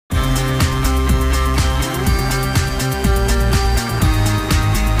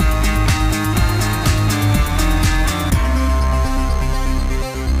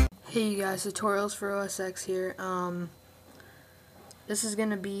guys, Tutorials for OS X here. This is going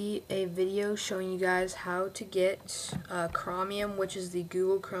to be a video showing you guys how to get Chromium, which is the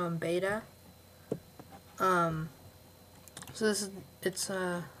Google Chrome beta. So it's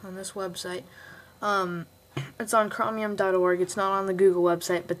on this website. It's on chromium.org. It's not on the Google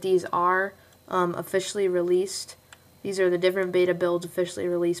website, but these are officially released. These are the different beta builds officially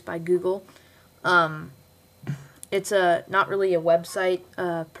released by Google. It's not really a website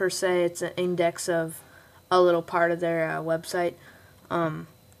per se. It's an index of a little part of their website.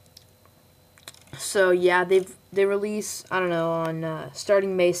 So yeah, they release, I don't know, on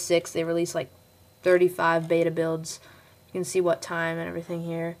starting May 6th, they release like 35 beta builds. You can see what time and everything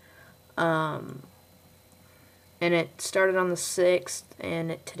here. And it started on the 6th,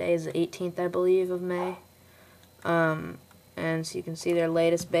 and today is the 18th, I believe, of May. And so you can see their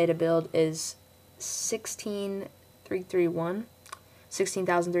latest beta build is 16,331. I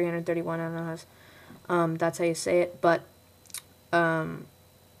don't know how that's how you say it, but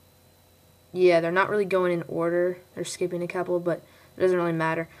yeah, they're not really going in order. They're skipping a couple, but it doesn't really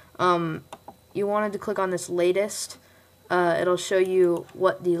matter. You wanted to click on this latest. It'll show you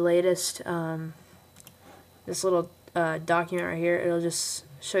what the latest, this little document right here, it'll just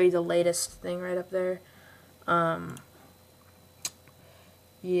show you the latest thing right up there.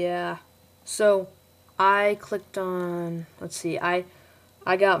 Yeah, so I clicked on, let's see, I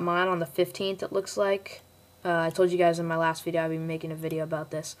got mine on the 15th, it looks like. I told you guys in my last video I'd be making a video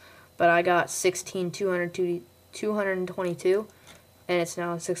about this, but I got 16,222, and it's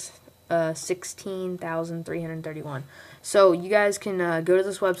now 16,331. So you guys can go to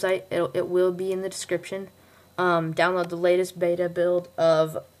this website. It will be in the description. Download the latest beta build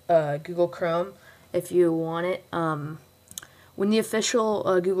of Google Chrome if you want it. When the official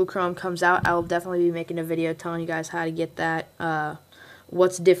Google Chrome comes out, I'll definitely be making a video telling you guys how to get that,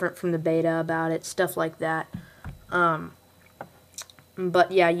 what's different from the beta about it, stuff like that.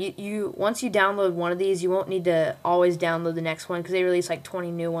 But yeah, you once you download one of these, you won't need to always download the next one because they release like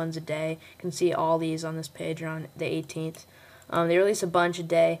 20 new ones a day. You can see all these on this page on the 18th. They release a bunch a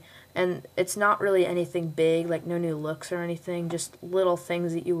day, and it's not really anything big, like no new looks or anything, just little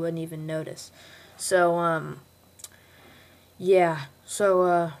things that you wouldn't even notice. So yeah,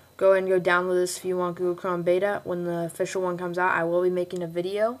 so go ahead and go download this if you want Google Chrome beta. When the official one comes out, I will be making a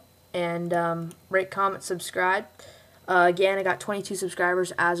video, and rate, comment, subscribe. Again, I got 22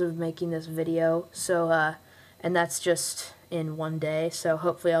 subscribers as of making this video, so and that's just in one day, so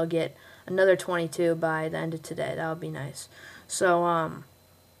hopefully I'll get another 22 by the end of today. That would be nice. So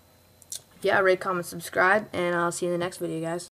yeah, rate, comment, subscribe, and I'll see you in the next video, guys.